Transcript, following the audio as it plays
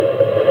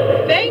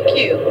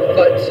Thank you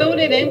for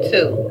tuning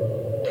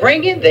into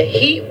Bringing the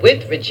Heat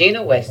with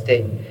Regina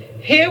Weston.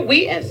 Here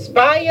we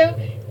inspire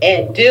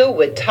and deal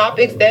with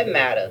topics that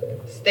matter.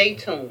 Stay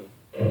tuned.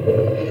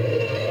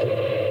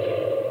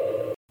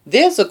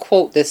 There's a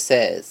quote that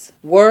says,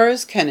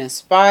 "Words can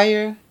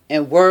inspire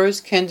and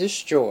words can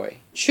destroy.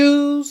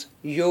 Choose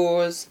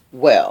yours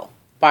well,"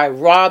 by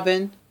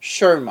Robin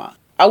Sharma.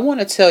 I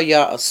want to tell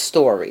y'all a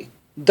story.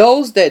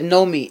 Those that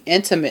know me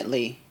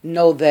intimately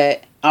know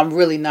that I'm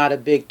really not a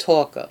big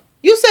talker.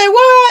 You say,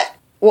 what?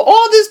 Well,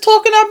 all this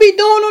talking I be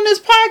doing on this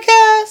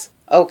podcast?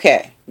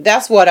 Okay,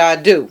 that's what I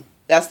do.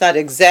 That's not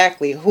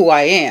exactly who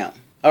I am.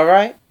 All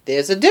right?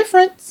 There's a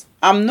difference.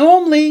 I'm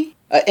normally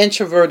an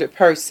introverted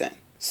person.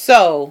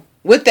 So,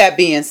 with that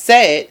being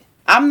said,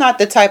 I'm not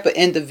the type of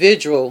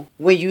individual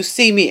when you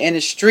see me in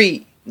the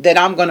street that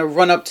I'm going to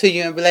run up to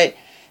you and be like,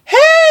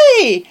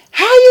 "Hey,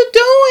 how you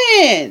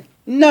doing?"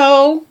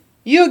 No,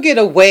 you'll get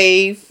a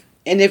wave.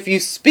 And if you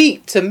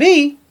speak to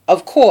me,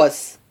 of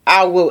course,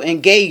 I will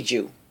engage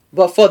you.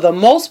 But for the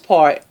most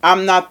part,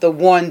 I'm not the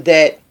one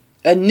that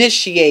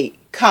initiate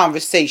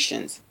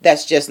conversations.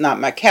 That's just not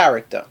my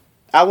character.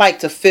 I like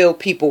to fill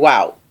people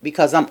out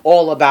because I'm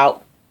all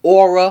about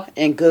aura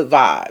and good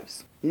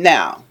vibes.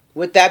 Now,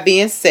 with that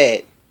being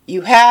said,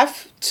 you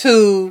have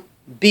to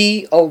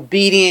be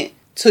obedient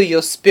to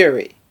your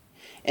spirit.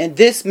 And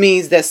this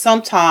means that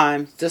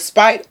sometimes,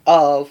 despite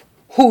of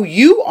who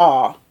you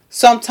are,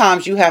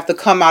 sometimes you have to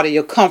come out of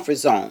your comfort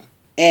zone.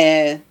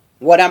 And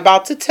what I'm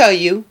about to tell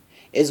you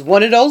is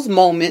one of those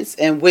moments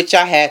in which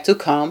I had to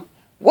come,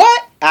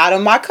 out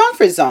of my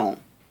comfort zone.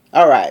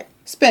 All right.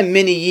 Spent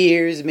many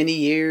years,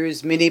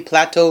 many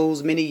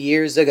plateaus, many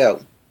years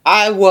ago.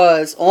 I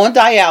was on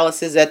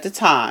dialysis at the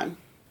time,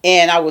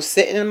 and I was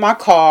sitting in my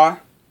car,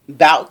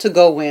 about to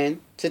go in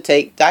to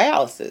take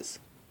dialysis.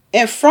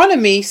 In front of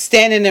me,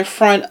 standing in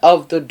front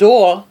of the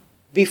door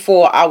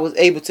before I was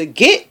able to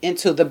get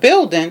into the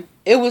building,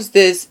 it was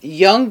this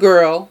young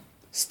girl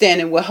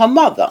standing with her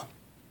mother.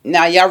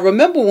 Now, y'all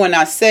remember when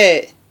I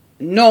said,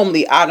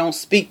 normally I don't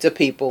speak to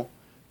people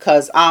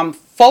because I'm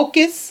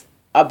focused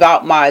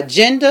about my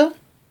agenda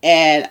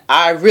and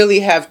I really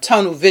have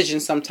tunnel vision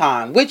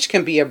sometimes, which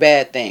can be a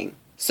bad thing.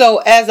 So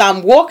as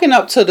I'm walking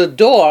up to the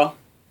door,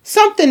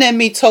 something in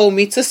me told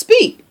me to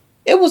speak.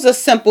 It was a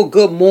simple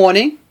good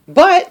morning,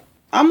 but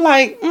I'm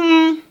like,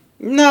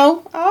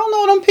 no, I don't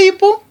know them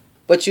people.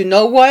 But you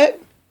know what?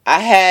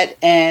 I had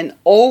an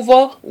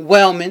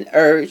overwhelming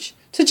urge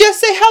to just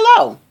say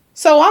hello.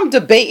 So I'm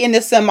debating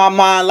this in my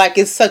mind like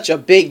it's such a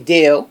big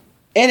deal.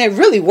 And it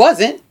really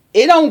wasn't.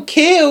 It don't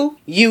kill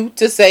you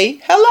to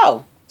say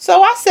hello.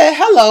 So I said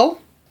hello.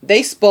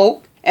 They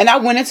spoke and I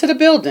went into the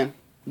building.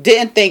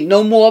 Didn't think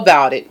no more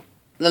about it.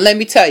 Now let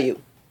me tell you,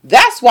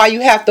 that's why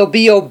you have to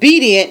be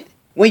obedient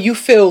when you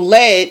feel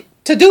led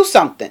to do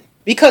something.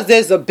 Because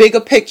there's a bigger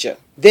picture.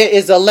 There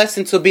is a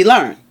lesson to be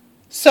learned.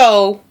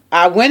 So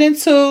I went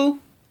into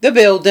the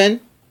building,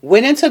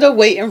 went into the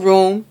waiting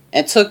room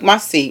and took my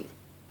seat.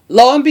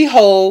 Lo and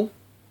behold,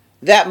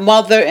 that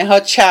mother and her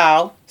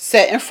child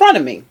sat in front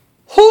of me.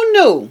 Who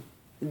knew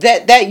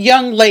that that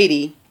young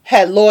lady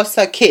had lost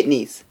her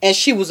kidneys and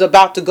she was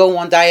about to go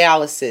on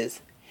dialysis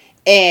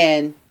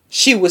and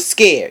she was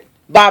scared?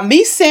 By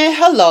me saying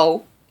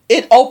hello,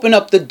 it opened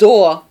up the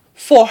door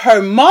for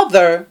her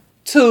mother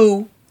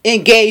to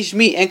engage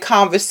me in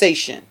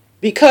conversation.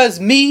 Because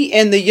me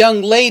and the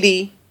young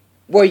lady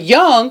were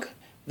young,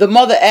 the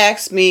mother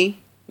asked me,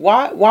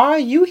 why are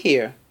you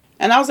here?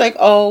 And I was like,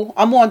 oh,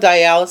 I'm on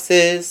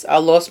dialysis. I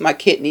lost my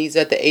kidneys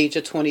at the age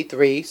of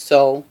 23.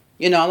 So,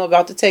 I'm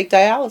about to take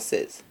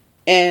dialysis.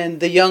 And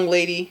the young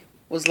lady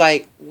was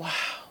like, wow.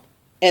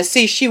 And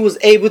see, she was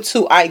able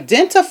to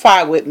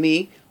identify with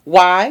me.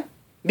 Why?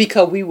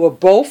 Because we were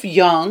both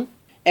young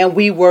and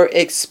we were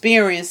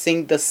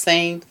experiencing the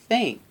same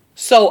thing.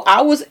 So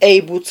I was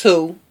able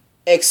to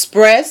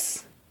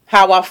express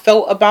how I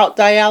felt about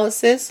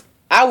dialysis.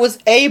 I was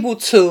able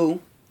to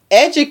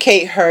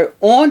educate her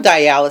on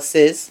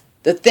dialysis,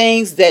 the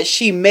things that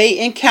she may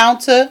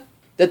encounter,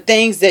 the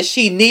things that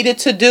she needed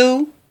to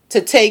do to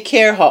take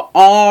care of her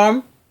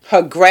arm,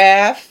 her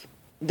graft,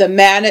 the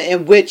manner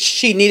in which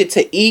she needed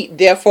to eat,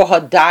 therefore her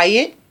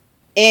diet.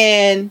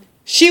 And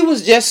she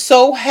was just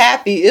so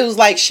happy. It was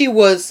like she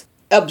was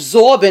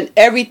absorbing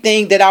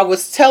everything that I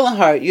was telling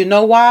her. You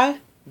know why?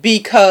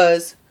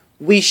 Because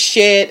we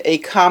shared a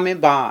common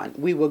bond.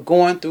 We were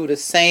going through the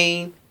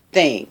same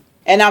thing.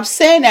 And I'm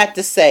saying that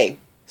to say,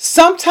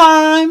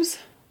 sometimes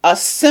a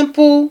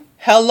simple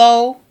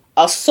hello,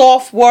 a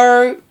soft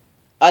word,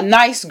 a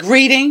nice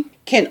greeting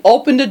can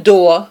open the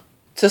door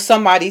to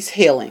somebody's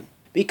healing.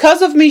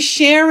 Because of me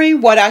sharing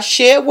what I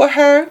shared with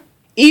her,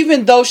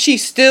 even though she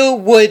still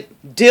would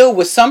deal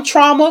with some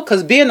trauma,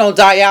 because being on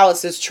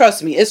dialysis,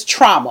 trust me, it's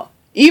trauma.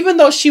 Even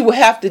though she would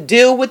have to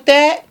deal with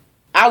that,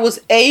 I was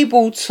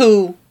able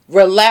to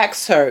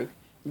relax her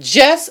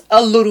just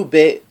a little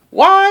bit.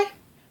 Why?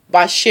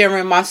 By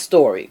sharing my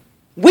story.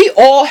 We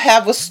all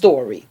have a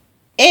story.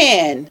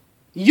 And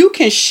you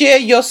can share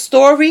your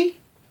story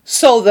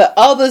so that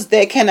others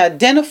that can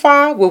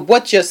identify with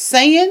what you're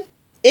saying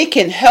it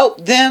can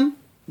help them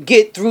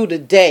get through the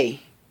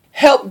day.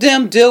 Help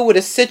them deal with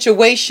a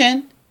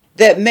situation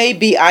that may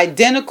be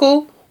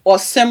identical or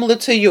similar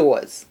to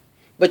yours.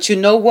 But you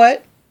know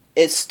what?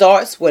 It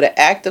starts with an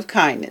act of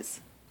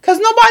kindness. Because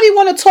nobody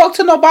want to talk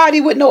to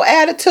nobody with no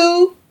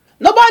attitude.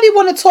 Nobody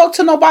want to talk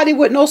to nobody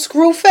with no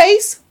screw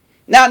face.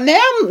 Now,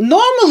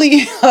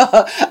 normally,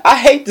 I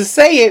hate to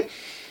say it,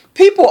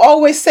 people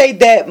always say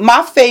that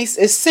my face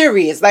is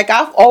serious. Like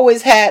I've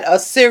always had a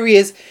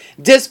serious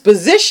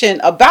disposition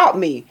about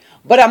me.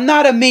 But I'm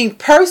not a mean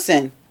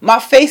person. My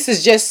face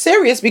is just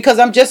serious because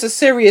I'm just a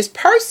serious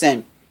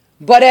person.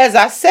 But as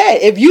I said,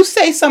 if you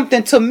say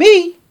something to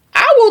me,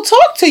 I will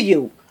talk to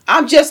you.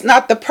 I'm just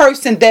not the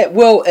person that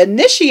will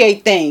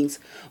initiate things.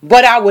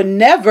 But I would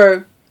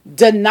never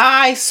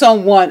deny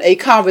someone a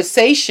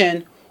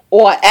conversation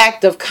or an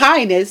act of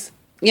kindness.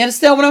 You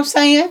understand what I'm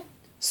saying?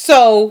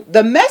 So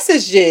the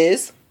message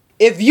is,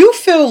 if you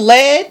feel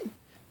led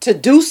to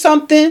do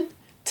something,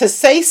 to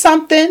say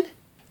something,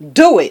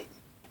 do it.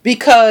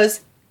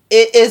 Because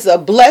it is a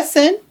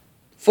blessing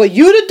for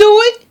you to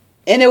do it,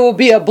 and it will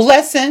be a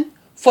blessing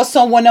for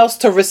someone else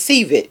to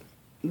receive it.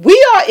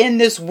 We are in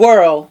this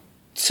world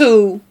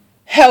to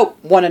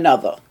help one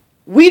another.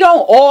 We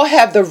don't all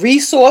have the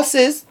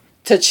resources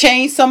to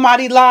change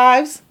somebody's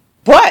lives,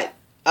 but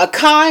a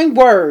kind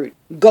word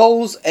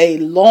goes a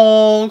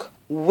long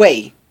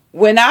way.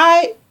 When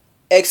I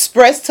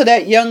expressed to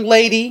that young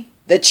lady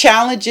the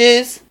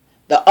challenges,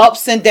 the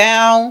ups and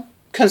downs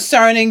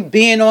concerning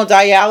being on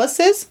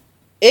dialysis,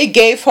 it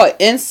gave her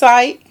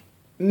insight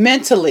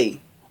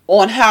mentally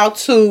on how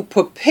to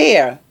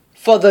prepare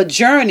for the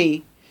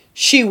journey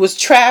she was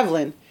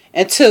traveling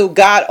until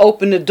God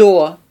opened the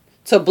door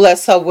to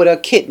bless her with a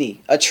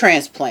kidney, a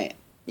transplant.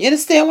 You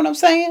understand what I'm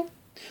saying?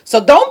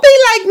 So don't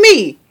be like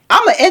me.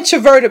 I'm an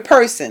introverted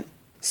person.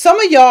 Some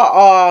of y'all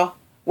are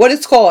what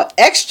it's called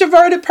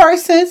extroverted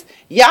persons.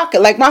 Y'all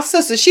can, like my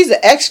sister, she's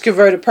an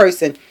extroverted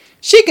person.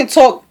 She can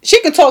talk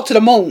to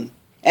the moon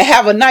and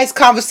have a nice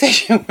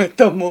conversation with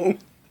the moon.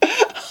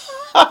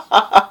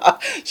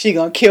 She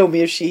gonna kill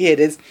me if she hear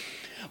this.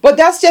 But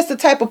that's just the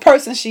type of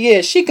person she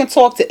is. She can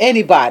talk to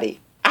anybody.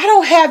 I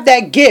don't have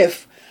that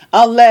gift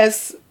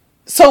unless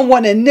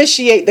someone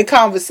initiate the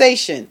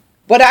conversation.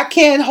 But I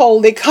can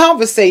hold a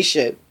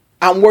conversation.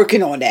 I'm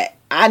working on that.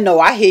 I know,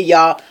 I hear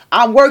y'all.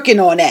 I'm working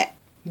on that.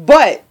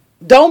 But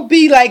don't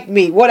be like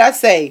me. What I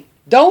say,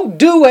 don't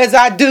do as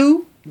I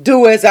do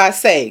as I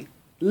say.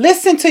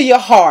 Listen to your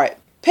heart.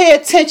 Pay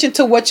attention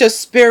to what your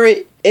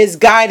spirit is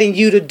guiding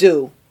you to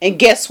do. And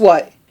guess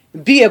what?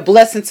 Be a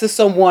blessing to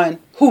someone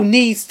who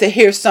needs to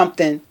hear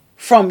something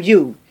from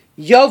you.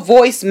 Your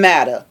voice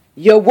matter.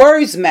 Your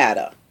words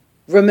matter.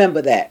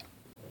 Remember that.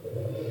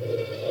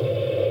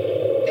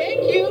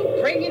 Thank you,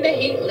 Bringing the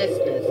Heat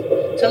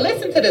listeners. To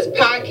listen to this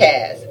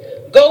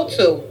podcast, go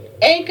to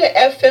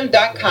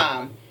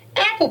anchorfm.com,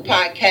 Apple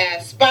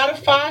Podcasts,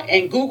 Spotify,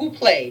 and Google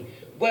Play,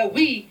 where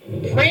we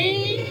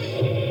bring